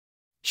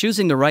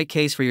Choosing the right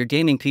case for your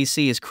gaming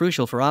PC is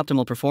crucial for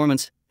optimal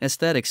performance,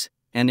 aesthetics,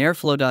 and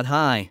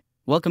airflow.A.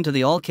 Welcome to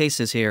the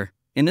AllCasesHere.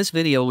 In this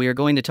video we are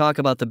going to talk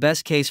about the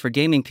best case for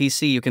gaming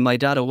PC you can buy.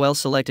 A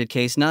well-selected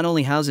case not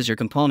only houses your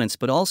components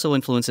but also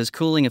influences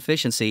cooling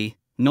efficiency,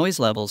 noise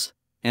levels,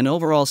 and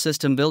overall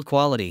system build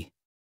quality.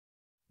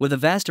 With a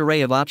vast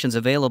array of options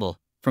available,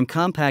 from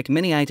compact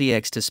mini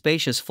ITX to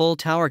spacious full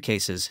tower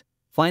cases,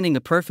 finding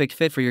the perfect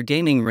fit for your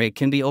gaming rig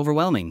can be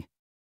overwhelming.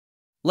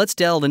 Let's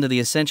delve into the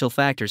essential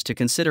factors to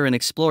consider and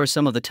explore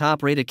some of the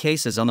top-rated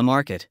cases on the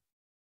market.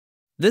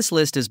 This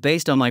list is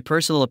based on my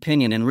personal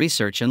opinion and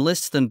research and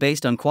lists them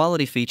based on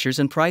quality, features,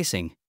 and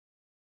pricing.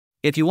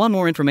 If you want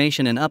more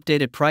information and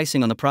updated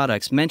pricing on the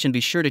products mentioned,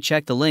 be sure to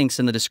check the links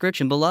in the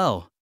description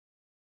below.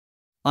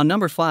 On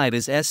number 5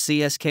 is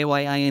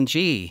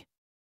SCSKYING.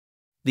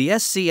 The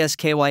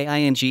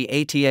SCSKYING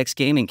ATX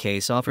gaming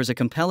case offers a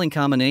compelling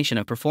combination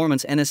of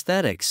performance and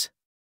aesthetics.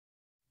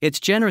 Its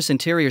generous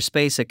interior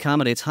space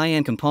accommodates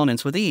high-end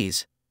components with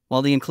ease,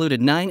 while the included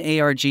 9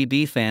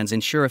 ARGB fans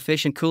ensure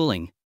efficient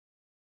cooling.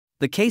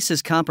 The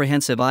case's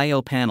comprehensive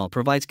I/O panel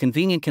provides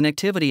convenient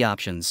connectivity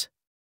options.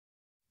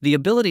 The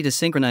ability to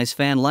synchronize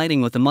fan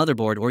lighting with the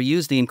motherboard or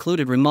use the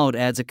included remote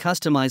adds a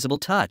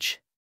customizable touch.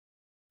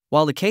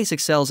 While the case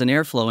excels in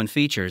airflow and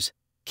features,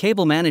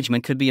 cable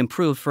management could be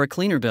improved for a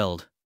cleaner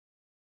build.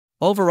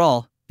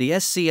 Overall, the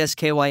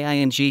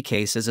SCSKYING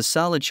case is a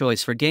solid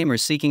choice for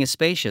gamers seeking a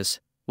spacious,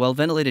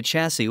 well-ventilated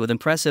chassis with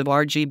impressive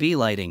RGB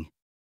lighting.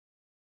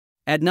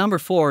 At number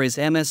 4 is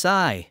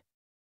MSI.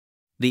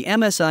 The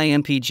MSI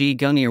MPG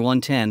Gungnir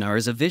 110R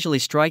is a visually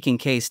striking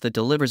case that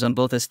delivers on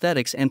both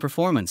aesthetics and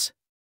performance.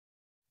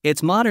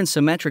 Its modern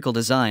symmetrical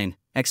design,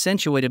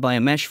 accentuated by a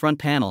mesh front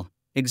panel,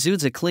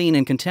 exudes a clean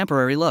and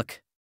contemporary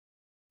look.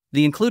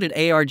 The included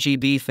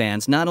ARGB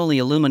fans not only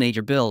illuminate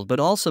your build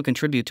but also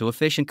contribute to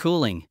efficient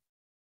cooling.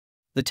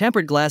 The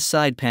tempered glass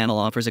side panel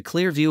offers a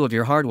clear view of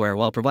your hardware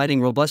while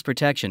providing robust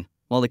protection.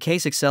 While the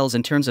case excels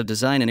in terms of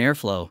design and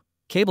airflow,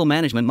 cable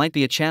management might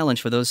be a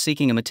challenge for those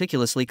seeking a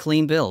meticulously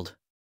clean build.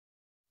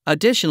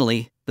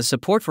 Additionally, the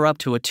support for up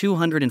to a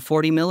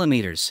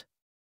 240mm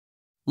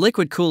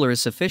liquid cooler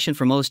is sufficient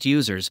for most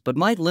users but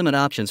might limit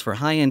options for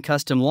high-end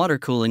custom water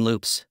cooling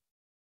loops.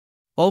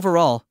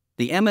 Overall,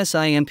 the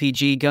MSI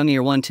MPG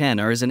Gungnir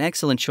 110R is an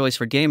excellent choice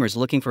for gamers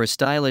looking for a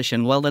stylish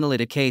and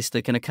well-ventilated case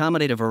that can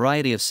accommodate a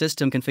variety of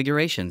system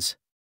configurations.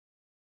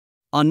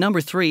 On number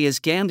 3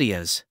 is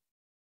Gambia's.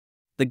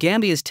 The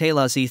Gambia's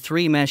Talos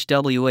E3 Mesh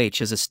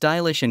WH is a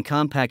stylish and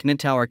compact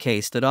mid-tower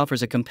case that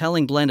offers a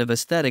compelling blend of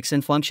aesthetics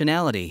and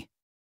functionality.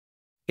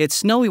 Its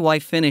snowy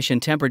white finish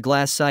and tempered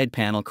glass side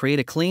panel create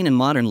a clean and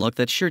modern look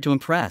that's sure to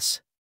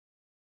impress.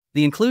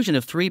 The inclusion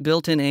of 3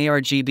 built-in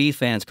ARGB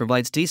fans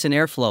provides decent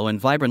airflow and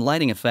vibrant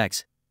lighting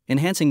effects,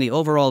 enhancing the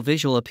overall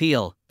visual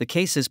appeal. The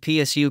case's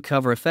PSU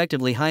cover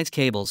effectively hides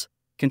cables,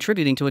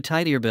 contributing to a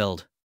tidier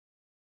build.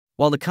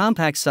 While the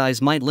compact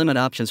size might limit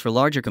options for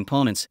larger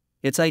components,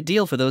 it's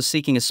ideal for those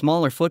seeking a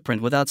smaller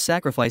footprint without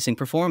sacrificing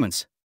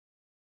performance.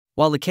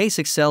 While the case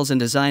excels in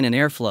design and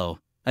airflow,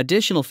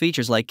 additional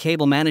features like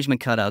cable management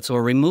cutouts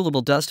or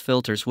removable dust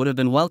filters would have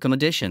been welcome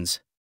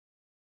additions.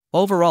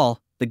 Overall,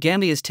 the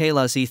Gambia's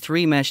Talos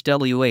E3 Mesh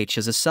WH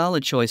is a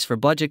solid choice for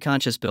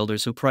budget-conscious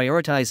builders who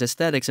prioritize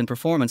aesthetics and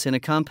performance in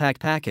a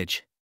compact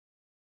package.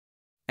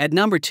 At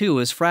number 2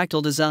 is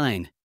Fractal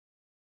Design.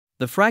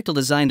 The Fractal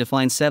Design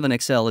Define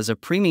 7XL is a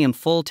premium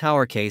full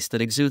tower case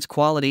that exudes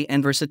quality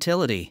and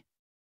versatility.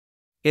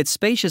 Its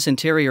spacious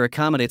interior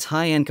accommodates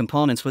high-end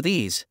components with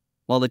ease,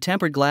 while the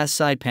tempered glass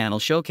side panel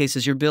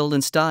showcases your build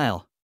and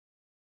style.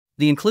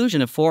 The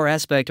inclusion of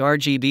 4-aspect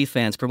RGB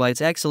fans provides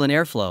excellent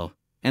airflow,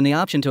 and the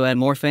option to add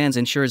more fans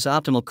ensures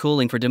optimal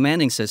cooling for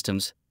demanding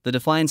systems. The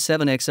Define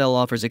 7XL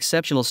offers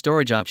exceptional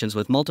storage options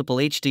with multiple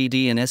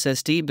HDD and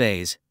SSD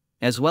bays,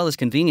 as well as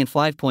convenient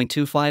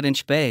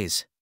 5.25-inch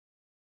bays.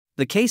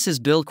 The case's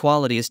build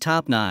quality is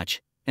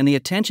top-notch, and the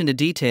attention to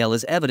detail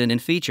is evident in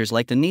features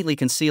like the neatly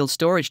concealed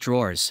storage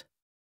drawers.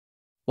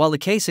 While the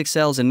case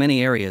excels in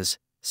many areas,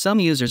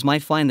 some users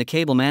might find the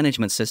cable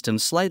management system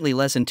slightly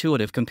less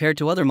intuitive compared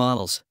to other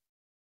models.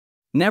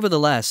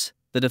 Nevertheless,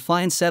 the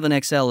Define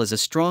 7XL is a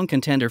strong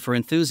contender for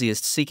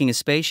enthusiasts seeking a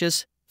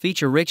spacious,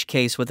 feature-rich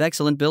case with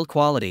excellent build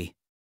quality.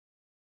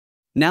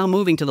 Now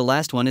moving to the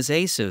last one is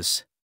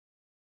Asus.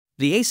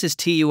 The Asus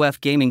TUF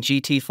Gaming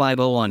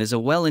GT501 is a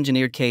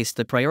well-engineered case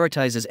that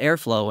prioritizes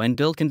airflow and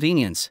build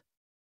convenience.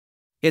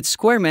 Its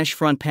square mesh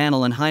front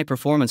panel and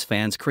high-performance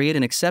fans create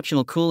an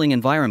exceptional cooling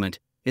environment,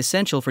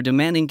 essential for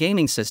demanding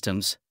gaming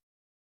systems.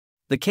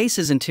 The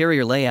case's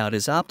interior layout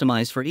is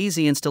optimized for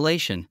easy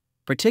installation,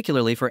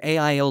 particularly for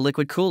AIO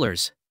liquid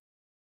coolers.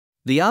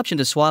 The option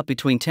to swap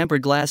between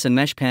tempered glass and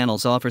mesh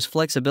panels offers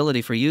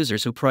flexibility for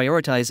users who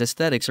prioritize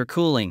aesthetics or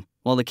cooling.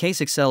 While the case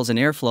excels in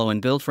airflow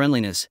and build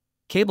friendliness,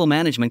 cable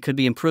management could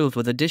be improved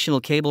with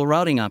additional cable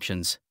routing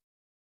options.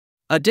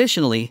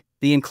 Additionally,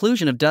 the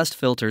inclusion of dust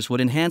filters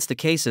would enhance the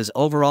case's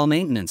overall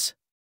maintenance.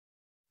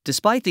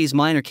 Despite these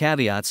minor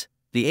caveats,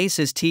 The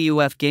Asus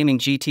TUF Gaming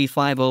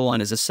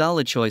GT501 is a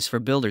solid choice for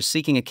builders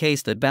seeking a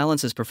case that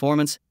balances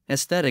performance,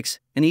 aesthetics,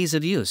 and ease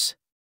of use.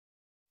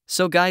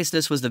 So guys,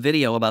 this was the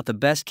video about the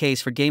best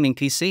case for gaming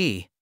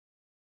PC.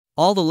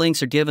 All the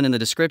links are given in the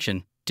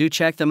description, do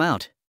check them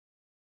out.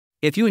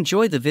 If you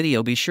enjoyed the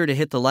video, be sure to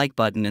hit the like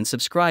button and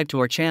subscribe to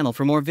our channel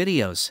for more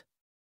videos.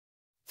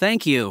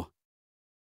 Thank you.